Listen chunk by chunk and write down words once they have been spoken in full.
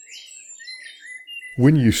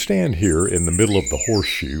When you stand here in the middle of the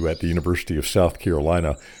Horseshoe at the University of South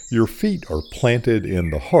Carolina, your feet are planted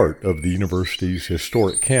in the heart of the university's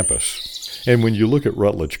historic campus. And when you look at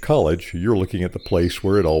Rutledge College, you're looking at the place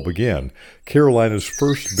where it all began, Carolina's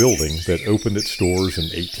first building that opened its doors in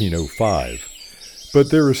 1805.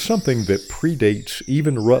 But there is something that predates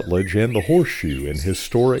even Rutledge and the Horseshoe in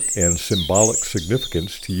historic and symbolic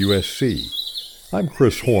significance to USC. I'm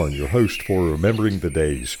Chris Horn, your host for Remembering the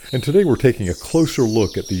Days, and today we're taking a closer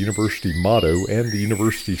look at the university motto and the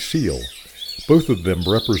university seal. Both of them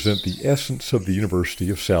represent the essence of the University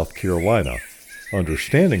of South Carolina.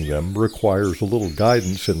 Understanding them requires a little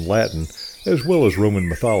guidance in Latin as well as Roman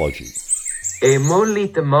mythology. E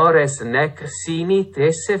mollit mores nec sinit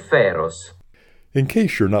esse feros. In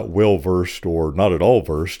case you're not well-versed or not at all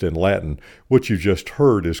versed in Latin, what you just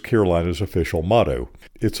heard is Carolina's official motto.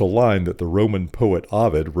 It's a line that the Roman poet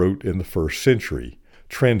Ovid wrote in the 1st century.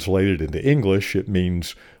 Translated into English, it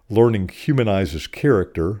means, learning humanizes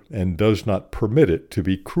character and does not permit it to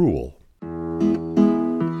be cruel.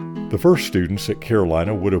 The first students at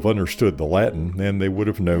Carolina would have understood the Latin, and they would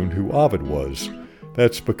have known who Ovid was.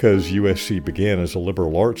 That's because USC began as a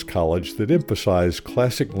liberal arts college that emphasized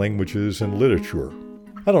classic languages and literature.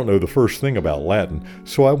 I don't know the first thing about Latin,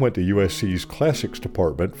 so I went to USC's classics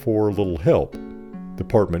department for a little help.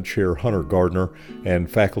 Department Chair Hunter Gardner and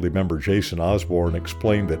faculty member Jason Osborne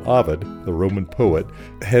explained that Ovid, the Roman poet,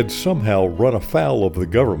 had somehow run afoul of the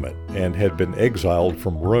government and had been exiled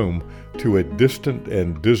from Rome to a distant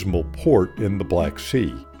and dismal port in the Black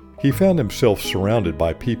Sea. He found himself surrounded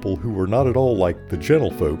by people who were not at all like the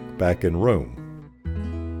gentlefolk back in Rome.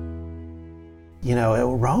 You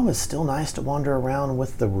know, Rome is still nice to wander around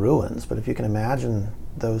with the ruins, but if you can imagine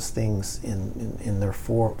those things in their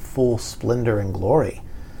full splendor and glory,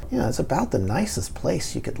 you know, it's about the nicest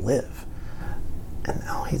place you could live. And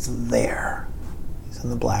now he's there. He's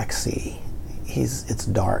in the Black Sea. It's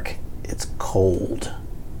dark. It's cold.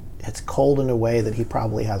 It's cold in a way that he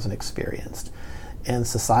probably hasn't experienced. And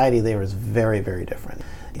society there is very, very different.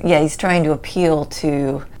 Yeah, he's trying to appeal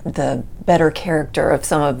to the better character of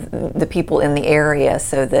some of the people in the area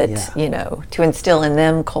so that, you know, to instill in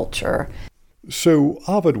them culture. So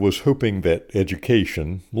Ovid was hoping that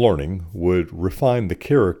education, learning, would refine the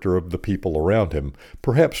character of the people around him,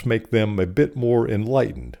 perhaps make them a bit more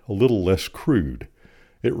enlightened, a little less crude.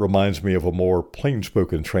 It reminds me of a more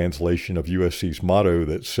plain-spoken translation of USC's motto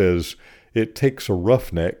that says, "It takes a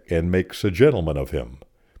roughneck and makes a gentleman of him."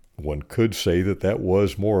 One could say that that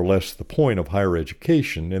was more or less the point of higher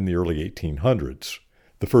education in the early 1800s.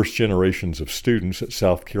 The first generations of students at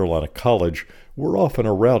South Carolina College were often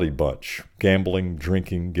a rowdy bunch, gambling,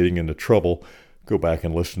 drinking, getting into trouble. Go back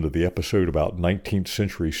and listen to the episode about 19th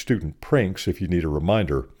century student pranks if you need a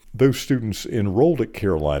reminder. Those students enrolled at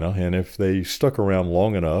Carolina, and if they stuck around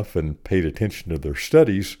long enough and paid attention to their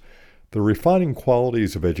studies, the refining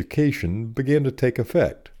qualities of education began to take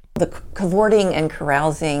effect. The cavorting and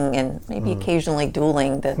carousing and maybe occasionally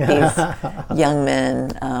dueling that these young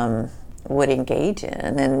men would engage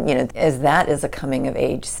in. And, you know, as that is a coming of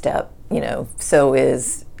age step, you know, so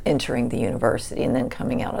is entering the university and then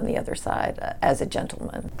coming out on the other side as a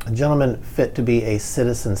gentleman. A gentleman fit to be a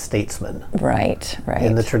citizen statesman. Right.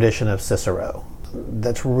 In the tradition of Cicero.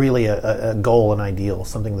 That's really a goal, an ideal,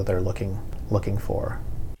 something that they're looking for.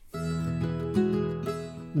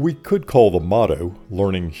 We could call the motto,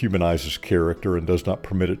 "Learning humanizes character and does not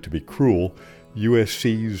permit it to be cruel,"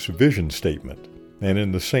 USC's vision statement. And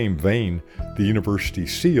in the same vein, the university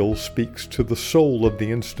seal speaks to the soul of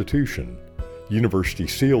the institution. University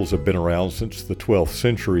seals have been around since the 12th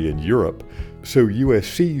century in Europe, so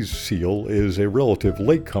USC's seal is a relative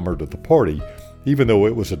latecomer to the party, even though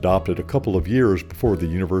it was adopted a couple of years before the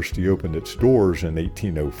university opened its doors in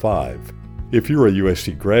 1805. If you're a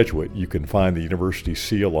USC graduate, you can find the university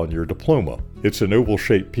seal on your diploma. It's an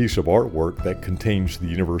oval-shaped piece of artwork that contains the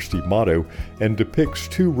university motto and depicts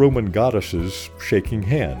two Roman goddesses shaking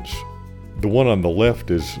hands. The one on the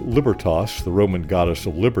left is Libertas, the Roman goddess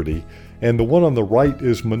of liberty, and the one on the right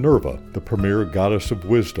is Minerva, the premier goddess of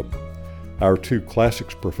wisdom. Our two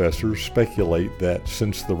classics professors speculate that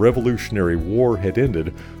since the Revolutionary War had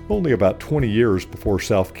ended only about 20 years before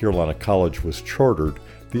South Carolina College was chartered,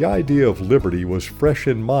 the idea of liberty was fresh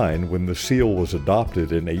in mind when the seal was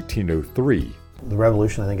adopted in 1803. The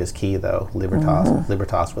revolution, I think, is key, though.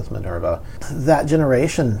 Libertas with Minerva. That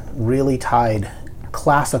generation really tied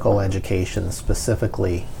classical education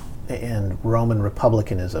specifically and Roman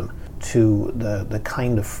republicanism to the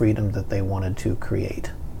kind of freedom that they wanted to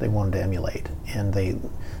create. They wanted to emulate. And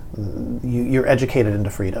you're educated into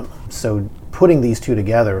freedom. So putting these two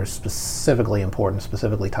together is specifically important,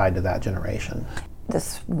 specifically tied to that generation.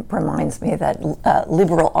 this reminds me that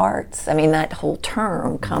liberal arts, I mean, that whole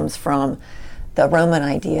term comes from the Roman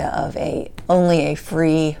idea of only a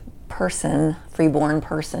free person, freeborn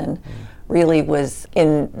person, really was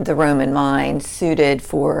in the Roman mind suited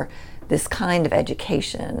for this kind of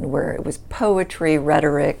education where it was poetry,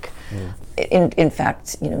 rhetoric, in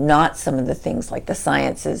fact, not some of the things like the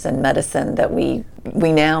sciences and medicine that we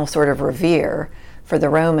now sort of revere. For the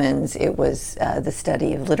Romans, it was the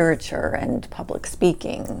study of literature and public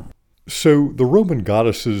speaking. So the Roman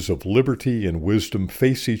goddesses of liberty and wisdom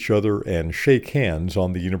face each other and shake hands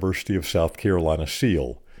on the University of South Carolina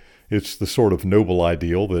seal. It's the sort of noble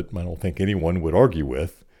ideal that I don't think anyone would argue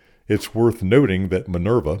with. It's worth noting that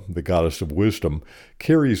Minerva, the goddess of wisdom,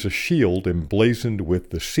 carries a shield emblazoned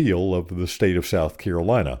with the seal of the state of South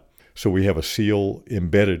Carolina. So we have a seal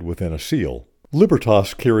embedded within a seal.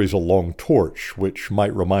 Libertas carries a long torch, which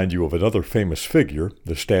might remind you of another famous figure,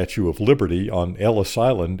 the Statue of Liberty on Ellis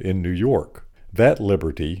Island in New York. That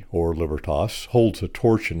Liberty, or Libertas, holds a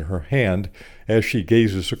torch in her hand as she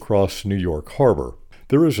gazes across New York Harbor.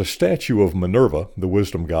 There is a statue of Minerva, the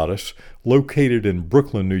wisdom goddess, located in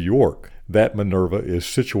Brooklyn, New York. That Minerva is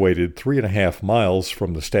situated 3.5 miles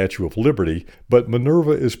from the Statue of Liberty, but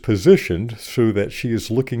Minerva is positioned so that she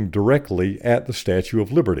is looking directly at the Statue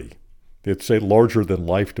of Liberty. It's a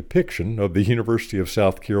larger-than-life depiction of the University of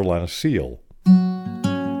South Carolina seal.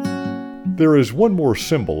 There is one more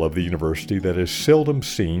symbol of the university that is seldom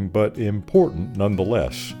seen but important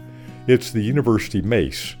nonetheless. It's the university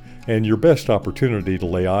mace, and your best opportunity to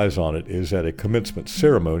lay eyes on it is at a commencement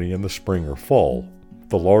ceremony in the spring or fall.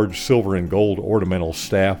 The large silver and gold ornamental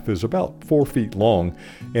staff is about 4 feet long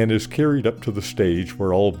and is carried up to the stage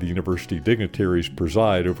where all of the university dignitaries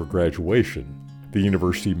preside over graduation. The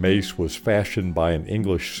university mace was fashioned by an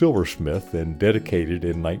English silversmith and dedicated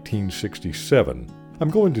in 1967. I'm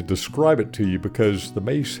going to describe it to you because the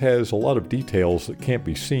mace has a lot of details that can't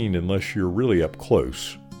be seen unless you're really up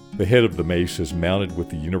close. The head of the mace is mounted with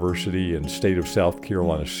the University and State of South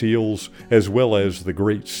Carolina seals, as well as the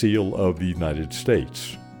Great Seal of the United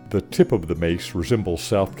States. The tip of the mace resembles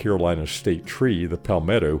South Carolina's state tree, the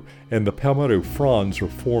palmetto, and the palmetto fronds are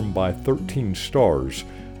formed by 13 stars,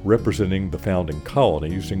 representing the founding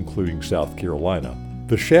colonies, including South Carolina.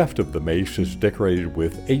 The shaft of the mace is decorated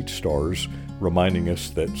with 8 stars, reminding us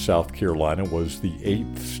that South Carolina was the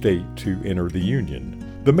 8th state to enter the Union.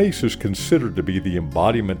 The mace is considered to be the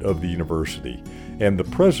embodiment of the university, and the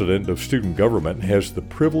president of student government has the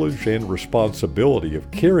privilege and responsibility of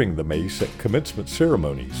carrying the mace at commencement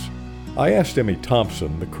ceremonies. I asked Emmy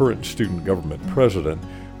Thompson, the current student government president,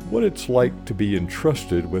 what it's like to be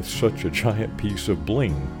entrusted with such a giant piece of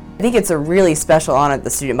bling. I think it's a really special honor that the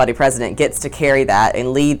student body president gets to carry that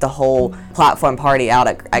and lead the whole platform party out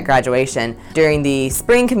at graduation. During the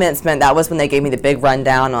spring commencement, that was when they gave me the big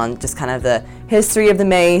rundown on just kind of the history of the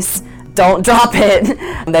mace. Don't drop it.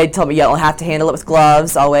 They told me you don't have to handle it with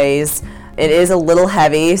gloves always. It is a little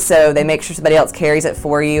heavy, so they make sure somebody else carries it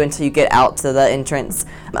for you until you get out to the entrance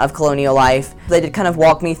of colonial life. They did kind of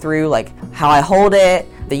walk me through like how I hold it.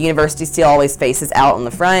 The university seal always faces out on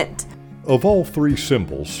the front. Of all 3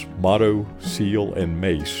 symbols, motto, seal, and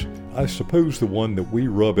mace, I suppose the one that we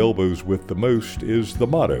rub elbows with the most is the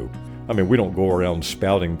motto. I mean, we don't go around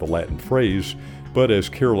spouting the Latin phrase, but as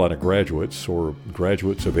Carolina graduates, or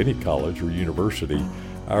graduates of any college or university,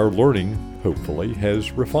 our learning, hopefully,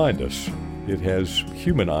 has refined us. It has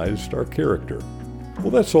humanized our character.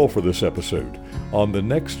 Well, that's all for this episode. On the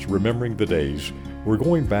next Remembering the Days, we're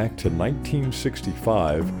going back to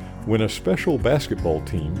 1965 when a special basketball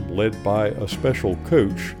team led by a special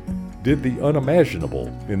coach did the unimaginable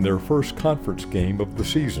in their first conference game of the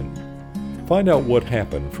season. Find out what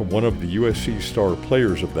happened from one of the USC star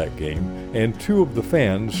players of that game and 2 of the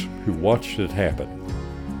fans who watched it happen.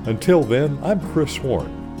 Until then, I'm Chris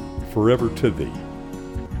Horn. Forever to thee.